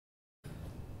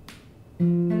I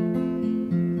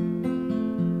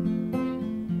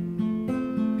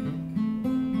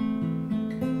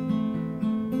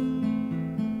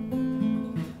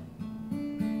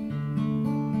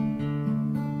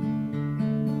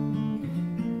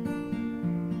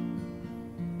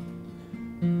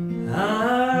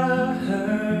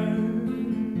heard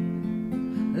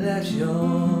that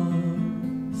you're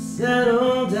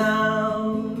settled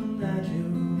down, that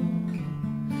you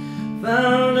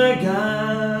found a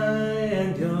guy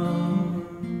and you're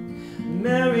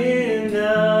married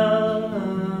now.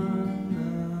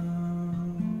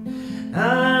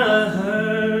 I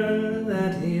heard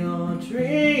that your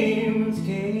dreams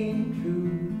came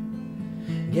true.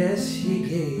 Guess he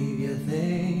gave you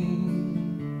things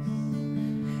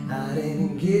I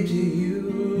didn't give to you.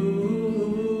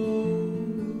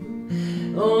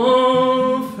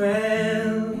 Oh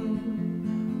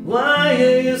friend, why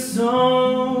are you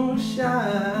so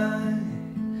shy?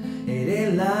 It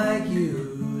ain't like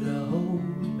you to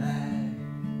hold back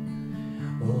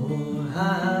or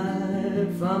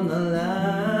hide from the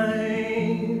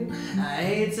light. I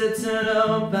hate to turn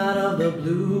up out of the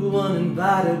blue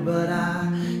uninvited, but I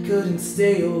couldn't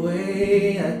stay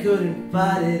away, I couldn't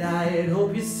fight it. I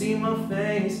hope you see my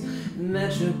face, and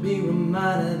that should be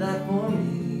reminded that for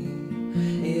me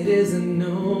it isn't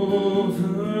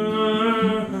over.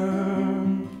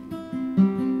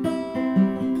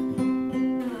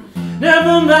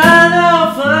 Never mind,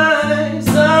 I'll find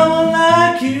someone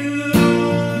like you.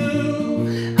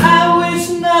 I wish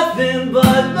nothing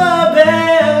but the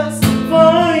best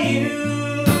for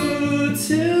you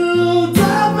too.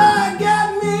 Don't forget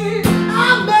me,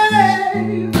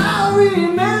 I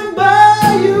remember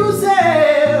you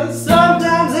said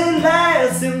sometimes it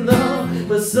lasts in love,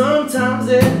 but sometimes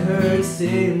it hurts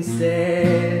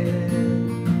instead.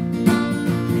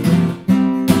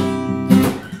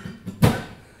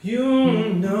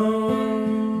 You know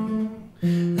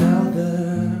how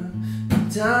the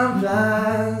time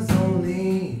flies.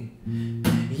 Only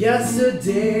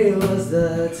yesterday was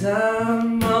the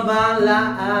time of our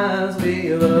lives.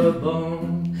 We were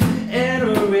born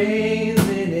and raised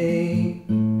in a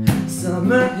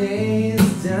summer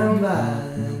haze down by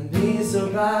the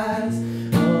surprise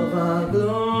of our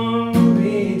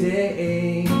glory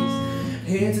days.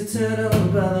 Hate to turn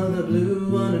up out of the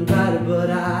blue uninvited, but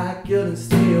I couldn't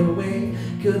stay away,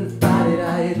 couldn't fight it.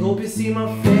 I hope you see my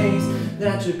face,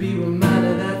 that should be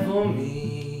reminded that for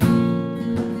me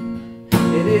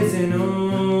it isn't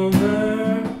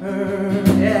over.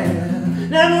 Yeah,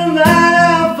 never mind,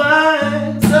 I'll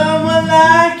find someone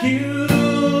like you.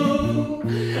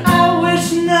 I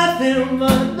wish nothing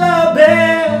but the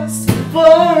best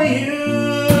for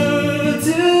you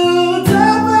too.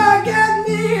 Don't forget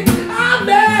me,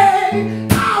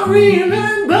 I'll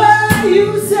remember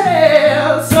you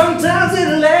said sometimes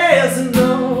it lasts and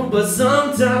no, but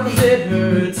sometimes it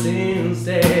hurts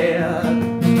instead.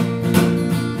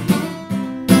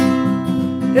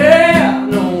 Yeah,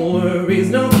 no worries,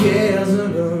 no cares, no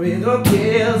worries, no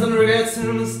cares, and regrets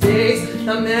and mistakes,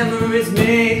 our memories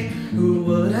made. Who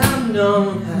would have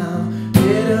known how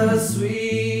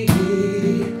bittersweet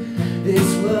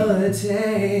this would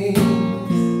taste?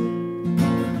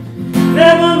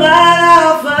 Never mind,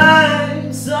 I'll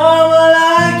find someone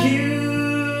like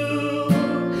you.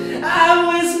 I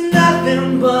wish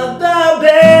nothing but the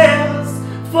best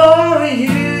for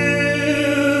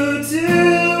you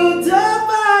too. Don't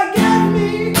forget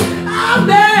me,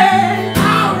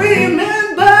 I'll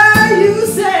remember you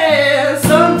said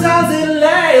sometimes it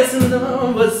lasts and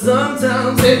no, but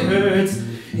sometimes it hurts.